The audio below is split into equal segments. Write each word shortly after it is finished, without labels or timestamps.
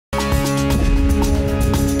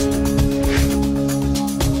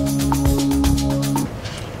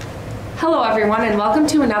everyone, and welcome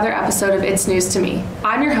to another episode of It's News to Me.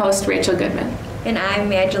 I'm your host, Rachel Goodman. And I'm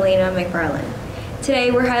Magdalena McFarland.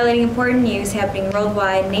 Today we're highlighting important news happening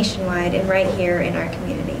worldwide, nationwide, and right here in our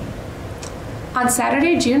community. On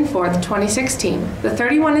Saturday, June 4th, 2016, the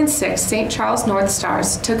 31-6 St. Charles North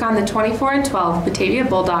Stars took on the 24-12 Batavia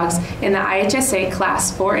Bulldogs in the IHSA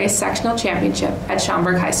Class 4A Sectional Championship at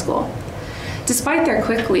Schaumburg High School. Despite their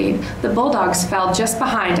quick lead, the Bulldogs fell just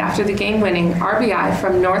behind after the game-winning RBI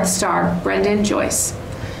from North Star Brendan Joyce.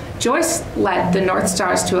 Joyce led the North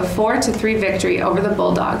Stars to a 4-3 victory over the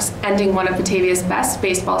Bulldogs, ending one of Batavia's best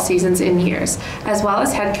baseball seasons in years, as well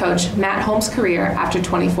as head coach Matt Holmes' career after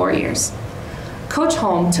 24 years. Coach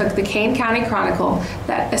Holm took the Kane County Chronicle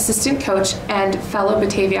that assistant coach and fellow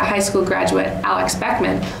Batavia High School graduate Alex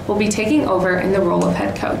Beckman will be taking over in the role of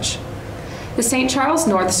head coach. The St. Charles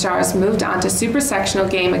North Stars moved on to super sectional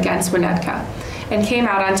game against Winnetka and came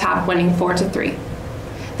out on top, winning 4-3.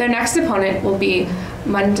 Their next opponent will be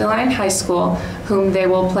Mundelein High School, whom they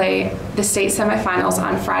will play the state semifinals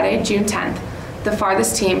on Friday, June 10th. The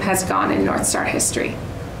farthest team has gone in North Star history.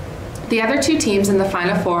 The other two teams in the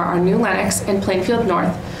Final Four are New Lenox and Plainfield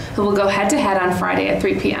North, who will go head-to-head on Friday at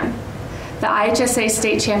 3 p.m. The IHSA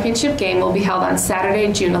State Championship game will be held on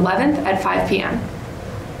Saturday, June 11th at 5 p.m.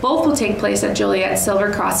 Both will take place at Joliet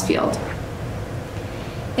Silver Cross Field.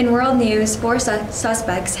 In world news, 4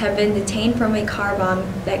 suspects have been detained from a car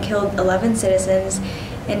bomb that killed 11 citizens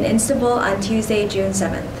in Istanbul on Tuesday, June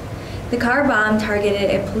 7th. The car bomb targeted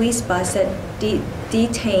a police bus that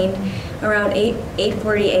detained around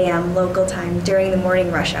 8:40 a.m. local time during the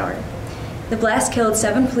morning rush hour. The blast killed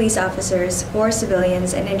 7 police officers, 4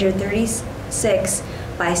 civilians, and injured 36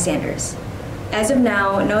 bystanders. As of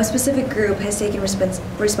now, no specific group has taken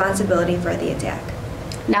responsibility for the attack.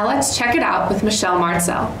 Now let's check it out with Michelle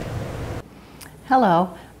Martzel.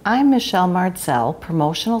 Hello, I'm Michelle Martzel,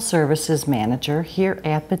 Promotional Services Manager here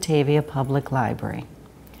at Batavia Public Library.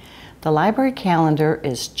 The library calendar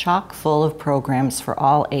is chock full of programs for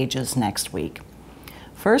all ages next week.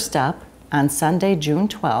 First up, on Sunday, June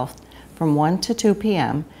 12th, from 1 to 2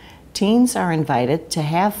 p.m., teens are invited to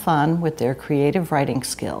have fun with their creative writing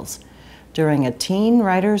skills during a teen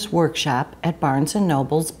writers workshop at Barnes &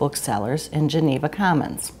 Noble's Booksellers in Geneva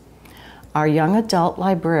Commons. Our young adult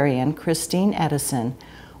librarian, Christine Edison,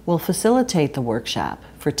 will facilitate the workshop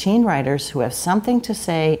for teen writers who have something to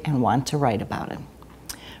say and want to write about it.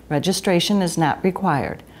 Registration is not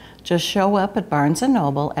required. Just show up at Barnes &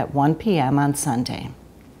 Noble at 1 p.m. on Sunday.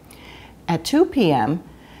 At 2 p.m.,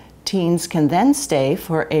 teens can then stay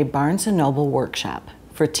for a Barnes & Noble workshop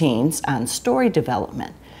for teens on story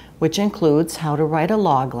development, which includes how to write a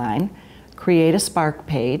logline, create a spark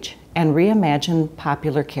page, and reimagine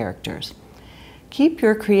popular characters. Keep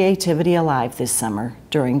your creativity alive this summer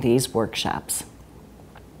during these workshops.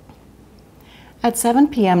 At 7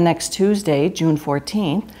 p.m. next Tuesday, June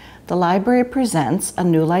 14th, the library presents a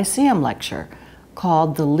new Lyceum lecture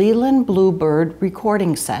called the Leland Bluebird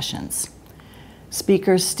Recording Sessions.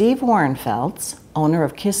 Speakers Steve Warrenfelds, owner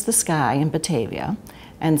of Kiss the Sky in Batavia,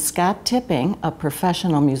 and Scott Tipping, a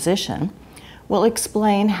professional musician, will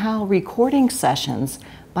explain how recording sessions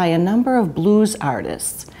by a number of blues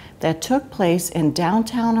artists that took place in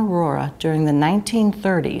downtown Aurora during the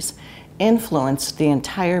 1930s influenced the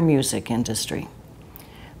entire music industry.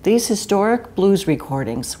 These historic blues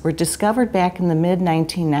recordings were discovered back in the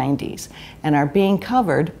mid-1990s and are being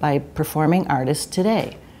covered by performing artists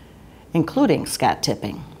today, including Scott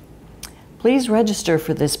Tipping. Please register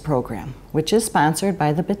for this program, which is sponsored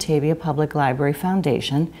by the Batavia Public Library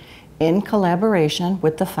Foundation in collaboration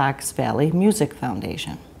with the Fox Valley Music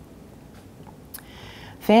Foundation.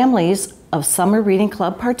 Families of Summer Reading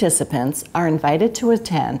Club participants are invited to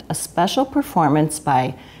attend a special performance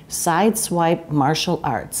by Sideswipe Martial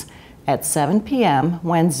Arts at 7 p.m.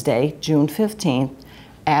 Wednesday, June 15th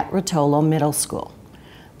at Rotolo Middle School.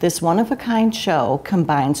 This one-of-a-kind show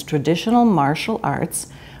combines traditional martial arts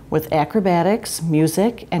with acrobatics,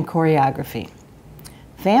 music, and choreography.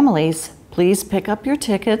 Families, please pick up your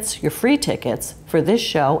tickets, your free tickets, for this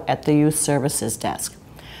show at the Youth Services Desk.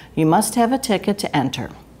 You must have a ticket to enter.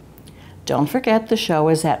 Don't forget the show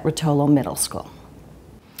is at Rotolo Middle School.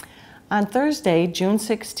 On Thursday, June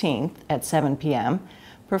 16th at 7 p.m.,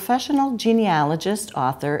 professional genealogist,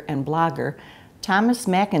 author, and blogger Thomas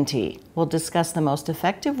McEntee will discuss the most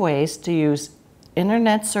effective ways to use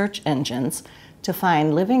internet search engines to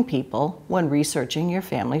find living people when researching your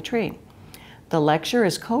family tree. The lecture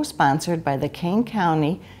is co-sponsored by the Kane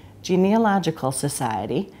County Genealogical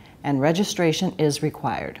Society, and registration is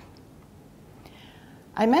required.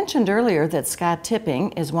 I mentioned earlier that Scott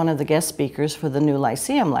Tipping is one of the guest speakers for the new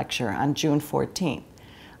Lyceum lecture on June 14th.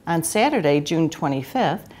 On Saturday, June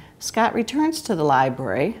 25th, Scott returns to the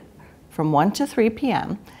library from 1 to 3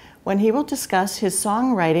 p.m. when he will discuss his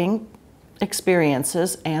songwriting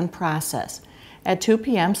experiences and process. At 2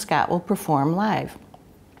 p.m., Scott will perform live.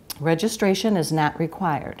 Registration is not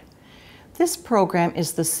required. This program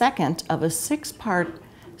is the second of a 6-part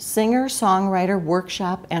singer-songwriter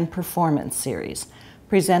workshop and performance series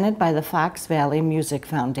presented by the Fox Valley Music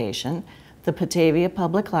Foundation, the Batavia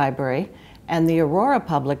Public Library, and the Aurora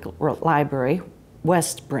Public Library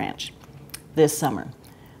West Branch this summer.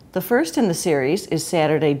 The first in the series is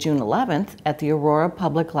Saturday, June 11th at the Aurora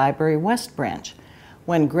Public Library West Branch,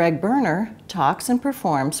 when Greg Berner talks and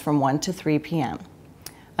performs from 1 to 3 p.m.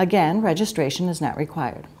 Again, registration is not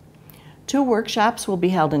required. 2 workshops will be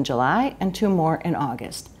held in July and 2 more in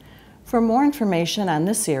August. For more information on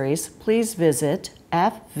this series, please visit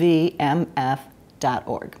fvmf.org.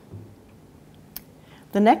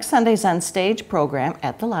 The next Sundays on Stage program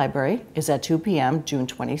at the library is at 2 p.m. June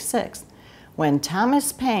 26th, when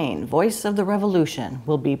Thomas Paine, Voice of the Revolution,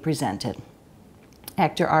 will be presented.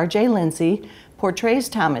 Actor R.J. Lindsay portrays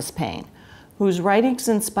Thomas Paine, whose writings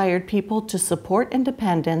inspired people to support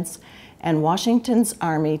independence and Washington's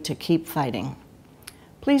army to keep fighting.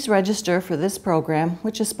 Please register for this program,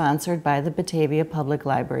 which is sponsored by the Batavia Public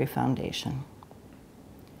Library Foundation.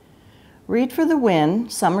 Read for the Win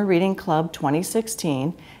Summer Reading Club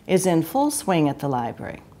 2016 is in full swing at the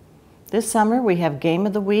library. This summer we have Game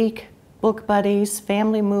of the Week, book buddies,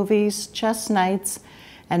 family movies, chess nights,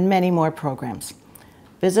 and many more programs.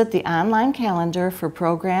 Visit the online calendar for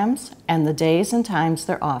programs and the days and times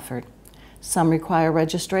they're offered. Some require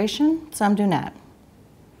registration, some do not.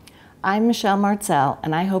 I'm Michelle Martzell,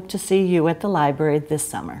 and I hope to see you at the library this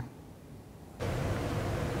summer.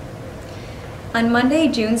 On Monday,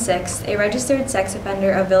 June 6th, a registered sex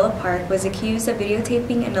offender of Villa Park was accused of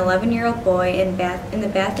videotaping an 11-year-old boy in the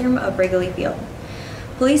bathroom of Wrigley Field.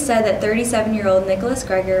 Police said that 37-year-old Nicholas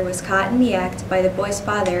Greger was caught in the act by the boy's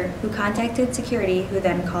father, who contacted security, who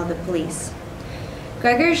then called the police.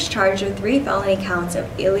 Greger is charged with 3 felony counts of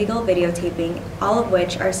illegal videotaping, all of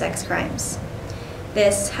which are sex crimes.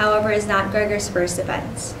 This, however, is not Greger's first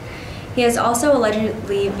offense. He has also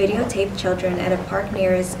allegedly videotaped children at a park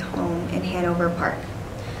near his home in Hanover Park.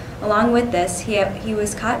 Along with this, he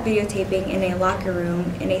was caught videotaping in a locker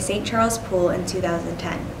room in a St. Charles pool in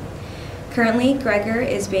 2010. Currently, Greger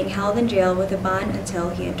is being held in jail with a bond until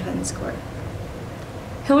he attends court.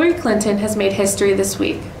 Hillary Clinton has made history this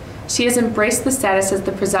week. She has embraced the status as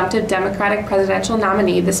the presumptive Democratic presidential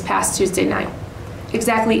nominee this past Tuesday night.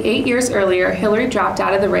 Exactly 8 years earlier, Hillary dropped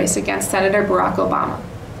out of the race against Senator Barack Obama.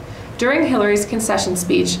 During Hillary's concession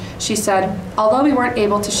speech, she said, "Although we weren't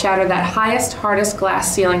able to shatter that highest, hardest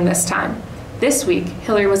glass ceiling this time, this week,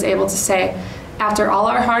 Hillary was able to say, after all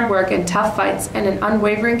our hard work and tough fights and an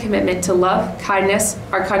unwavering commitment to love, kindness,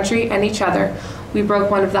 our country, and each other, we broke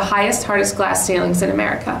one of the highest, hardest glass ceilings in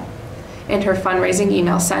America," in her fundraising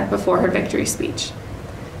email sent before her victory speech.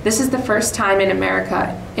 This is the first time in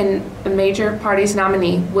America a major party's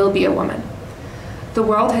nominee will be a woman. The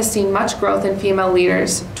world has seen much growth in female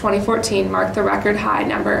leaders. 2014 marked the record high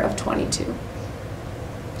number of 22.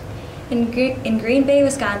 In Green Bay,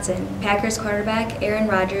 Wisconsin, Packers quarterback Aaron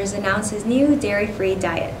Rodgers announced his new dairy-free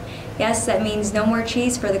diet. Yes, that means no more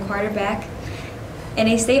cheese for the quarterback. In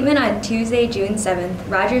a statement on Tuesday, June 7th,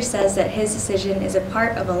 Rodgers says that his decision is a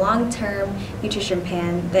part of a long-term nutrition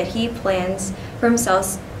plan that he plans for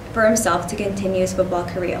himself to continue his football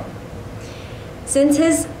career. Since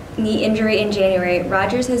his knee injury in January,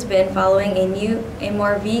 Rodgers has been following a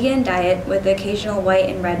more vegan diet with occasional white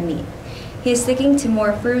and red meat. He is sticking to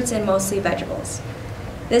more fruits and mostly vegetables.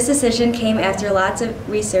 This decision came after lots of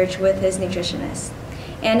research with his nutritionist,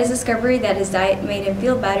 and his discovery that his diet made him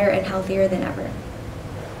feel better and healthier than ever.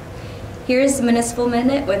 Here's the Municipal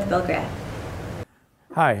Minute with Bill Graff.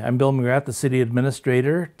 Hi, I'm Bill McGrath, the City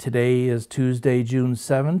Administrator. Today is Tuesday, June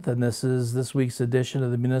 7th, and this is this week's edition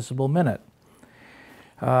of the Municipal Minute.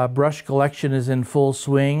 Brush collection is in full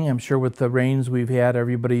swing. I'm sure with the rains we've had,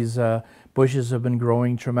 everybody's bushes have been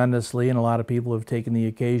growing tremendously, and a lot of people have taken the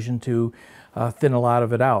occasion to thin a lot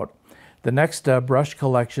of it out. The next brush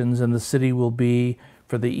collections in the city will be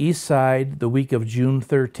for the east side the week of June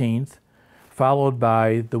 13th, followed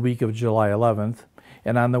by the week of July 11th,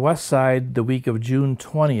 and on the west side the week of June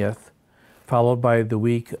 20th, followed by the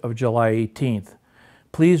week of July 18th.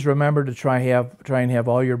 Please remember to try and have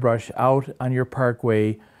all your brush out on your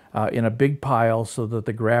parkway in a big pile so that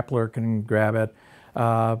the grappler can grab it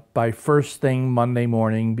by first thing Monday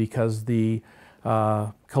morning, because the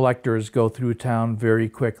collectors go through town very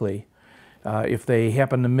quickly. If they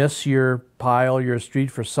happen to miss your pile, your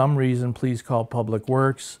street for some reason, please call Public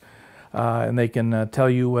Works, and they can tell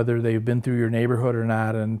you whether they've been through your neighborhood or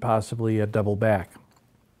not, and possibly double back.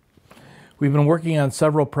 We've been working on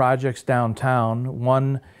several projects downtown.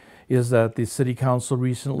 One is that the City Council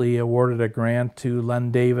recently awarded a grant to Len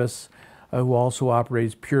Davis, who also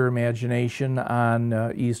operates Pure Imagination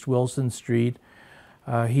on East Wilson Street.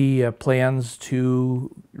 He plans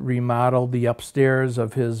to remodel the upstairs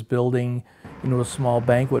of his building into a small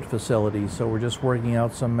banquet facility. So we're just working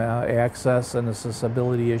out some access and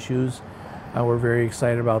accessibility issues. We're very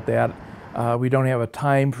excited about that. We don't have a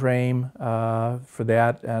time frame for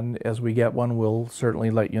that, and as we get one, we'll certainly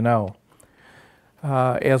let you know.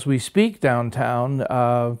 As we speak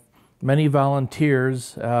downtown, many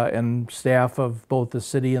volunteers and staff of both the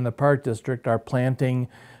city and the Park District are planting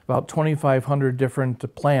about 2,500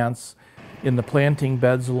 different plants in the planting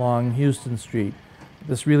beds along Houston Street.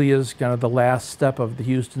 This really is kind of the last step of the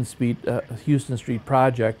Houston Street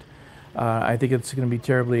project. I think it's going to be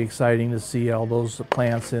terribly exciting to see all those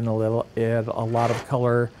plants in add a lot of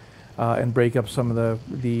color and break up some of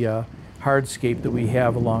the hardscape that we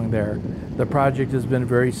have along there. The project has been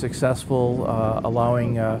very successful,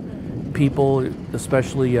 allowing people,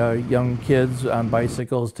 especially young kids on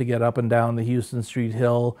bicycles, to get up and down the Houston Street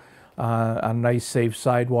Hill on a nice, safe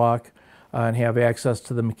sidewalk and have access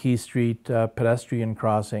to the McKee Street pedestrian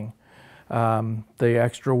crossing. The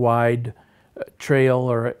extra wide trail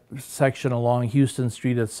or section along Houston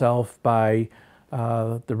Street itself by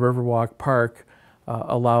the Riverwalk Park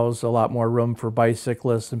allows a lot more room for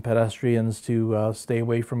bicyclists and pedestrians to stay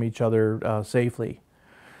away from each other safely.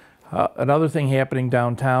 Another thing happening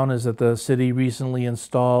downtown is that the city recently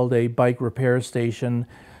installed a bike repair station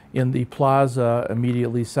in the plaza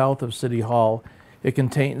immediately south of City Hall. It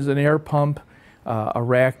contains an air pump, a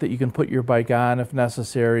rack that you can put your bike on if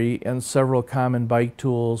necessary, and several common bike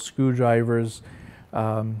tools, screwdrivers,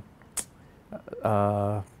 some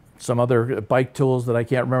other bike tools that I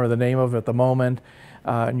can't remember the name of at the moment.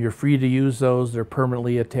 And you're free to use those. They're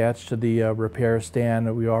permanently attached to the repair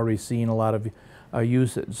stand. We've already seen a lot of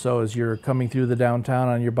usage. So as you're coming through the downtown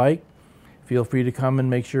on your bike, feel free to come and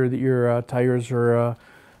make sure that your tires are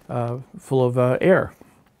full of air.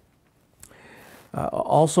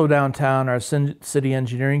 Also downtown, our city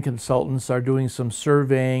engineering consultants are doing some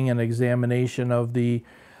surveying and examination of the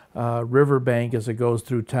riverbank as it goes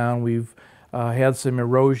through town. We've had some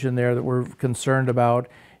erosion there that we're concerned about,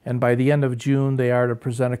 and by the end of June they are to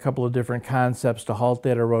present a couple of different concepts to halt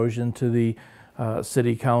that erosion to the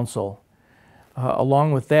City Council.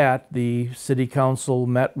 Along with that, the City Council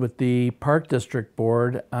met with the Park District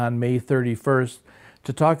Board on May 31st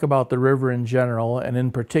to talk about the river in general, and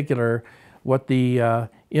in particular what the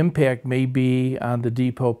impact may be on the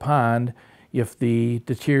Depot Pond if the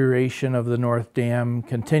deterioration of the North Dam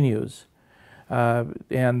continues.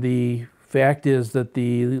 And the fact is that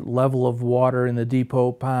the level of water in the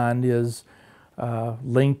Depot Pond is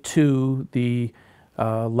linked to the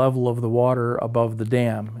level of the water above the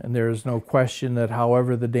dam. And there is no question that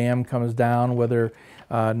however the dam comes down, whether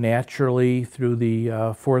naturally through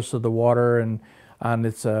the force of the water and on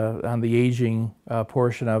the aging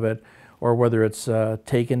portion of it, or whether it's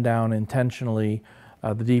taken down intentionally,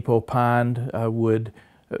 the Depot Pond would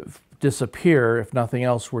disappear if nothing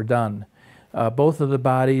else were done. Both of the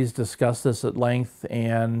bodies discussed this at length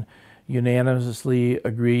and unanimously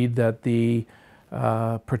agreed that the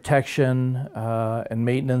protection and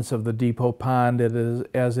maintenance of the Depot Pond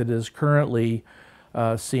as it is currently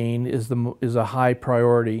seen is a high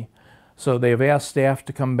priority. So they have asked staff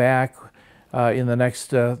to come back in the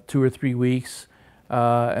next 2 or 3 weeks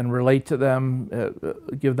and relate to them,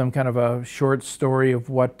 give them kind of a short story of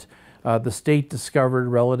what the state discovered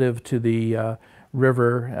relative to the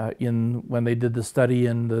river when they did the study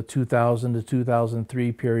in the 2000 to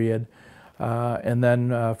 2003 period, and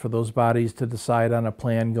then for those bodies to decide on a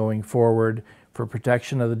plan going forward for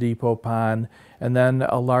protection of the Depot Pond, and then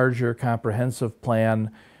a larger comprehensive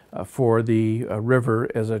plan for the river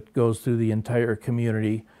as it goes through the entire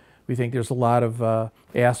community. We think there's a lot of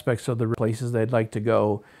aspects of the places they'd like to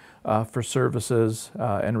go for services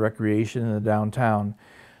and recreation in the downtown.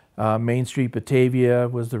 Main Street Batavia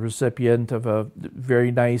was the recipient of a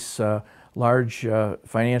very nice, large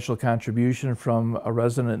financial contribution from a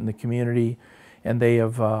resident in the community, and they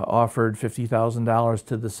have offered $50,000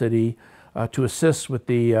 to the city to assist with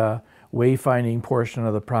the wayfinding portion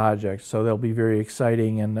of the project. So they'll be very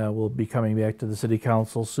exciting, and we'll be coming back to the City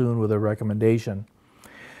Council soon with a recommendation.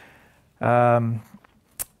 And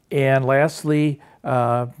lastly,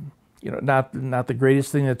 not the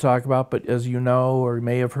greatest thing to talk about, but as you know or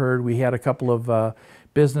may have heard, we had a couple of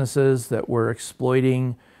businesses that were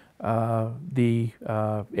exploiting the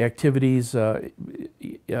activities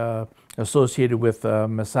associated with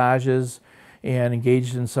massages and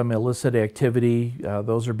engaged in some illicit activity.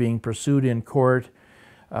 Those are being pursued in court.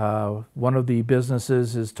 One of the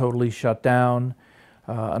businesses is totally shut down.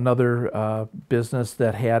 Another business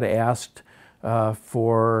that had asked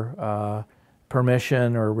for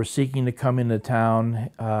permission or were seeking to come into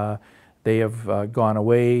town, they have gone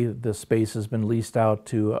away. The space has been leased out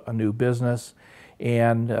to a new business.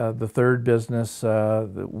 And the third business,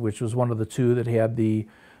 which was one of the two that had the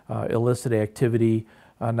illicit activity,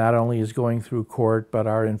 not only is going through court, but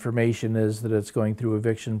our information is that it's going through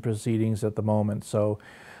eviction proceedings at the moment. So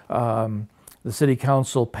the City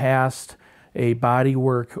Council passed a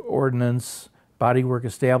bodywork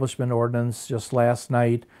establishment ordinance just last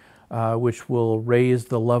night, which will raise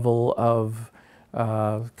the level of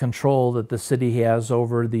control that the city has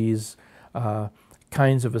over these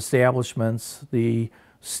kinds of establishments. The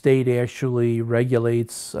state actually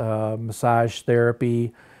regulates massage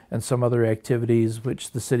therapy and some other activities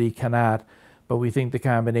which the city cannot, but we think the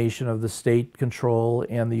combination of the state control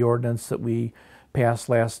and the ordinance that we passed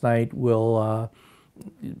last night will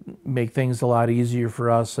make things a lot easier for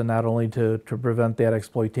us, and not only to prevent that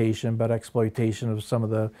exploitation, but exploitation of some of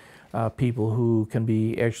the people who can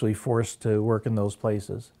be actually forced to work in those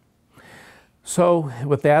places. So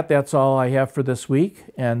with that, that's all I have for this week,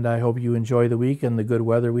 and I hope you enjoy the week and the good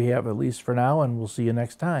weather we have, at least for now, and we'll see you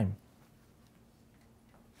next time.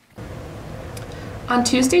 On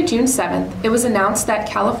Tuesday, June 7th, it was announced that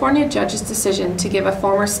California judge's decision to give a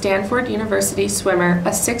former Stanford University swimmer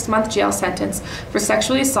a 6-month jail sentence for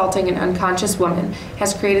sexually assaulting an unconscious woman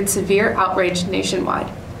has created severe outrage nationwide.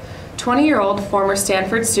 20-year-old former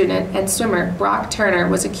Stanford student and swimmer Brock Turner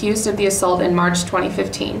was accused of the assault in March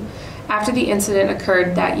 2015, after the incident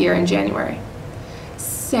occurred that year in January.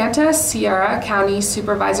 Santa Sierra County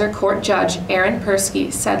Supervisor Court Judge Aaron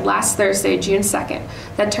Persky said last Thursday, June 2nd,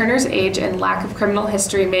 that Turner's age and lack of criminal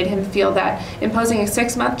history made him feel that imposing a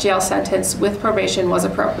 6-month jail sentence with probation was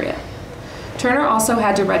appropriate. Turner also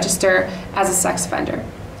had to register as a sex offender.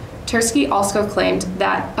 Persky also claimed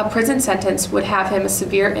that a prison sentence would have him a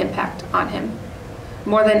severe impact on him.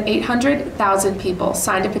 More than 800,000 people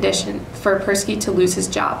signed a petition for Persky to lose his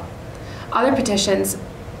job. Other petitions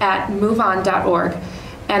at MoveOn.org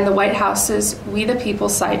and the White House's We the People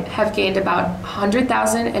site have gained about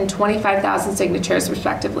 100,000 and 25,000 signatures,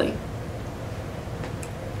 respectively.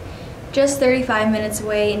 Just 35 minutes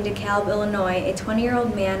away in DeKalb, Illinois, a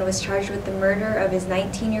 20-year-old man was charged with the murder of his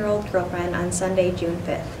 19-year-old girlfriend on Sunday, June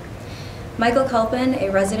 5th. Michael Culpin, a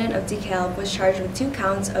resident of DeKalb, was charged with 2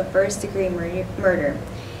 counts of first-degree murder,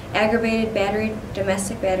 aggravated battery,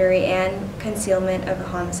 domestic battery, and concealment of a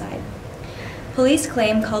homicide. Police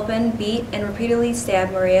claim Culpin beat and repeatedly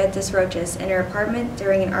stabbed Maria Desroches in her apartment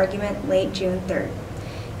during an argument late June 3rd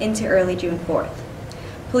into early June 4th.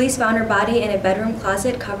 Police found her body in a bedroom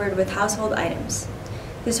closet covered with household items.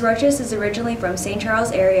 Desroches is originally from St.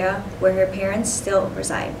 Charles area, where her parents still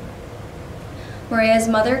reside. Maria's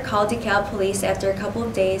mother called DeKalb police after a couple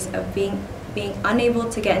of days of being unable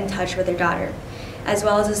to get in touch with her daughter, as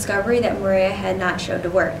well as discovery that Maria had not showed to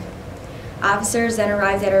work. Officers then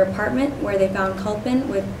arrived at her apartment, where they found Culpin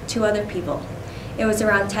with 2 other people. It was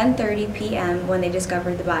around 10:30 p.m. when they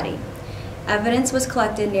discovered the body. Evidence was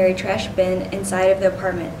collected near a trash bin inside of the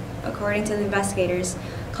apartment. According to the investigators,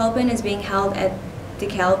 Culpin is being held at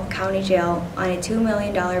DeKalb County Jail on a $2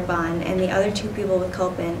 million bond, and the other 2 people with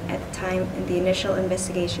Culpin at the time in the initial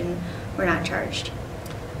investigation were not charged.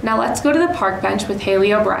 Now let's go to the park bench with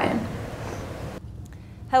Haley O'Brien.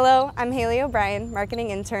 Hello, I'm Haley O'Brien, Marketing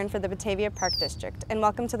Intern for the Batavia Park District, and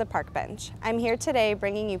welcome to the Park Bench. I'm here today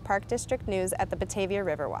bringing you Park District news at the Batavia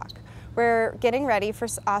Riverwalk. We're getting ready for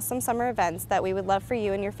awesome summer events that we would love for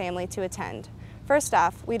you and your family to attend. First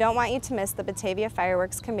off, we don't want you to miss the Batavia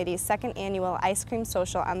Fireworks Committee's 2nd annual Ice Cream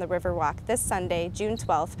Social on the Riverwalk this Sunday, June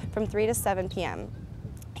 12th from 3 to 7 p.m.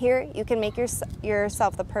 Here, you can make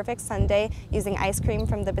yourself the perfect sundae using ice cream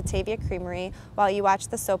from the Batavia Creamery while you watch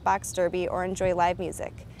the Soapbox Derby or enjoy live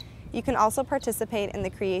music. You can also participate in the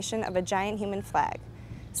creation of a giant human flag.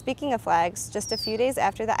 Speaking of flags, just a few days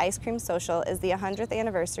after the Ice Cream Social is the 100th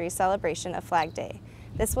anniversary celebration of Flag Day.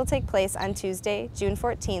 This will take place on Tuesday, June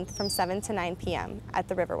 14th from 7 to 9 p.m. at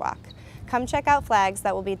the Riverwalk. Come check out flags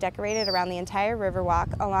that will be decorated around the entire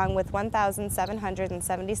Riverwalk, along with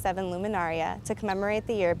 1,777 luminaria to commemorate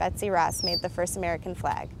the year Betsy Ross made the first American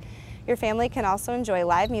flag. Your family can also enjoy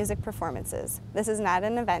live music performances. This is not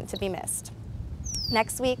an event to be missed.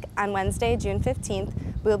 Next week, on Wednesday, June 15th,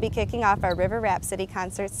 we will be kicking off our River Rhapsody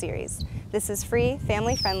concert series. This is free,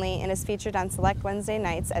 family-friendly, and is featured on select Wednesday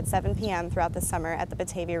nights at 7 p.m. throughout the summer at the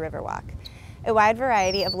Batavia Riverwalk. A wide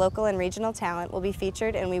variety of local and regional talent will be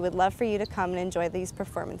featured, and we would love for you to come and enjoy these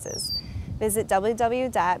performances. Visit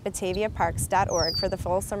www.bataviaparks.org for the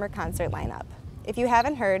full summer concert lineup. If you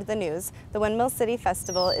haven't heard the news, the Windmill City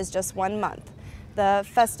Festival is just 1 month. The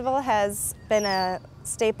festival has been a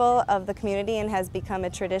staple of the community and has become a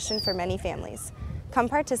tradition for many families. Come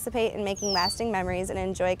participate in making lasting memories and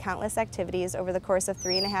enjoy countless activities over the course of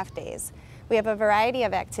 3.5 days. We have a variety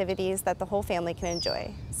of activities that the whole family can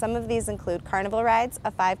enjoy. Some of these include carnival rides,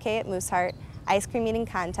 a 5K at Mooseheart, ice cream eating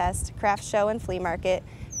contest, craft show and flea market,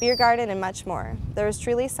 beer garden, and much more. There is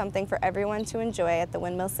truly something for everyone to enjoy at the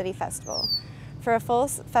Windmill City Festival. For a full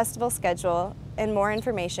festival schedule and more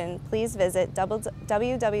information, please visit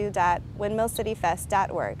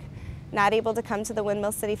www.windmillcityfest.org. Not able to come to the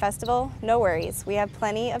Windmill City Festival? No worries. We have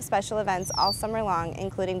plenty of special events all summer long,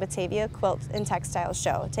 including Batavia Quilt and Textile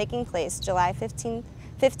Show, taking place July 15th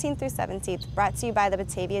through 17th, brought to you by the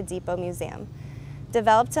Batavia Depot Museum.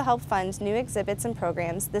 Developed to help fund new exhibits and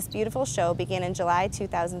programs, this beautiful show began in July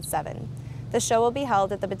 2007. The show will be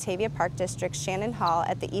held at the Batavia Park District's Shannon Hall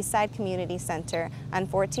at the Eastside Community Center on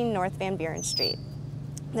 14 North Van Buren Street.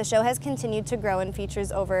 The show has continued to grow and features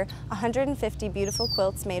over 150 beautiful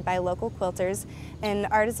quilts made by local quilters, an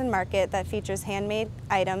artisan market that features handmade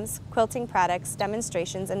items, quilting products,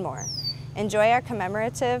 demonstrations, and more. Enjoy our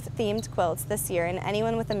commemorative themed quilts this year, and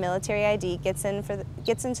anyone with a military ID gets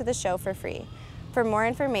into the show for free. For more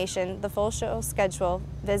information, the full show schedule,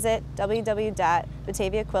 visit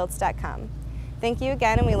www.bataviaquilts.com. Thank you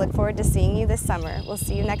again, and we look forward to seeing you this summer. We'll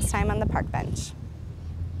see you next time on the Park Bench.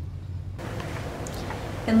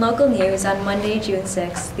 In local news, on Monday, June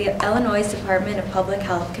 6th, the Illinois Department of Public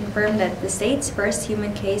Health confirmed that the state's first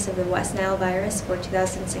human case of the West Nile virus for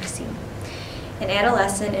 2016. An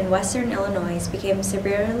adolescent in western Illinois became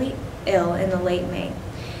severely ill in the late May.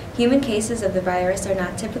 Human cases of the virus are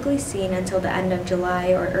not typically seen until the end of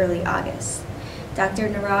July or early August. Dr.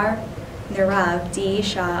 Nirav D.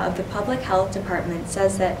 Shah of the Public Health Department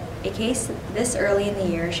says that a case this early in the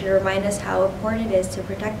year should remind us how important it is to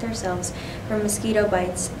protect ourselves from mosquito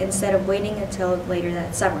bites instead of waiting until later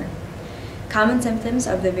that summer. Common symptoms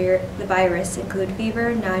of the virus include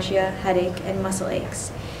fever, nausea, headache, and muscle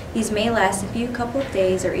aches. These may last a couple of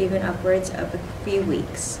days or even upwards of a few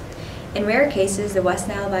weeks. In rare cases, the West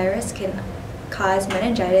Nile virus can cause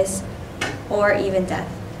meningitis or even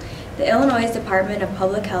death. The Illinois Department of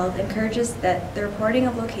Public Health encourages that the reporting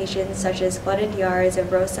of locations such as flooded yards or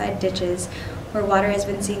roadside ditches where water has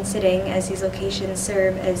been seen sitting, as these locations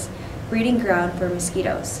serve as breeding ground for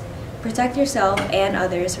mosquitoes. Protect yourself and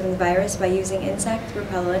others from the virus by using insect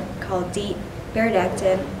repellent called DEET,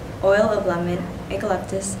 Beradactin, oil of lemon,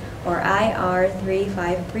 eucalyptus, or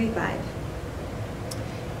IR3535.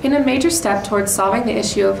 In a major step towards solving the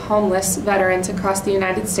issue of homeless veterans across the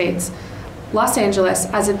United States, Los Angeles,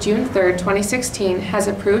 as of June 3, 2016, has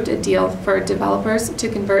approved a deal for developers to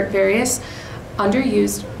convert various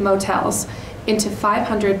underused motels into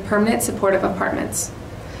 500 permanent supportive apartments.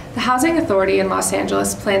 The Housing Authority in Los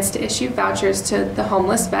Angeles plans to issue vouchers to the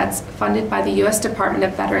homeless vets funded by the U.S. Department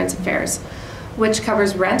of Veterans Affairs, which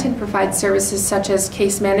covers rent and provides services such as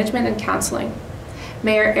case management and counseling.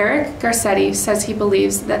 Mayor Eric Garcetti says he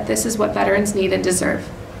believes that this is what veterans need and deserve.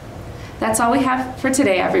 That's all we have for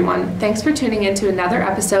today, everyone. Thanks for tuning in to another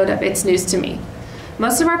episode of It's News to Me.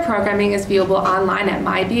 Most of our programming is viewable online at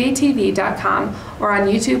mybatv.com or on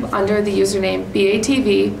YouTube under the username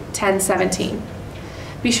BATV1017.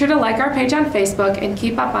 Be sure to like our page on Facebook and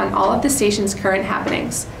keep up on all of the station's current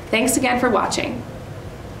happenings. Thanks again for watching.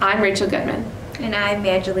 I'm Rachel Goodman. And I'm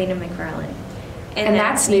Angelina McFarland. And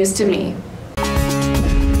that's News to Me.